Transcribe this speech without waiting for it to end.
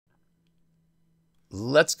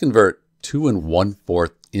Let's convert 2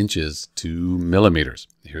 1/4 inches to millimeters.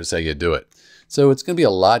 Here's how you do it. So it's going to be a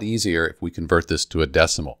lot easier if we convert this to a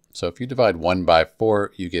decimal. So if you divide 1 by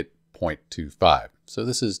 4, you get 0.25. So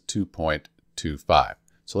this is 2.25.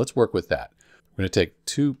 So let's work with that. We're going to take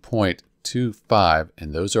 2.25,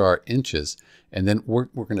 and those are our inches. And then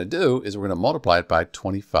what we're going to do is we're going to multiply it by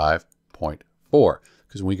 25.4.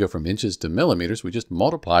 Because when we go from inches to millimeters, we just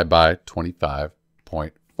multiply by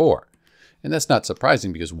 25.4. And that's not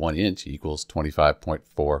surprising because 1 inch equals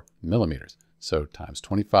 25.4 millimeters. So times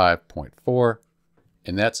 25.4,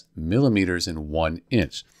 and that's millimeters in 1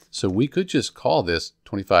 inch. So we could just call this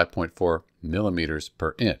 25.4 millimeters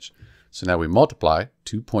per inch. So now we multiply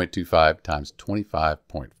 2.25 times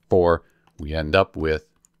 25.4. We end up with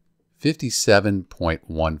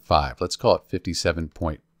 57.15. Let's call it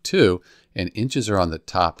 57.2. And inches are on the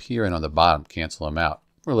top here and on the bottom. Cancel them out.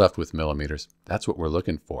 We're left with millimeters. That's what we're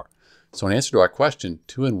looking for. So in answer to our question,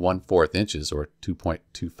 2 1/4 inches, or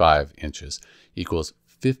 2.25 inches, equals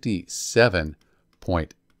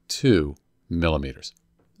 57.2 millimeters.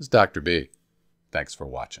 This is Dr. B. Thanks for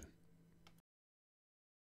watching.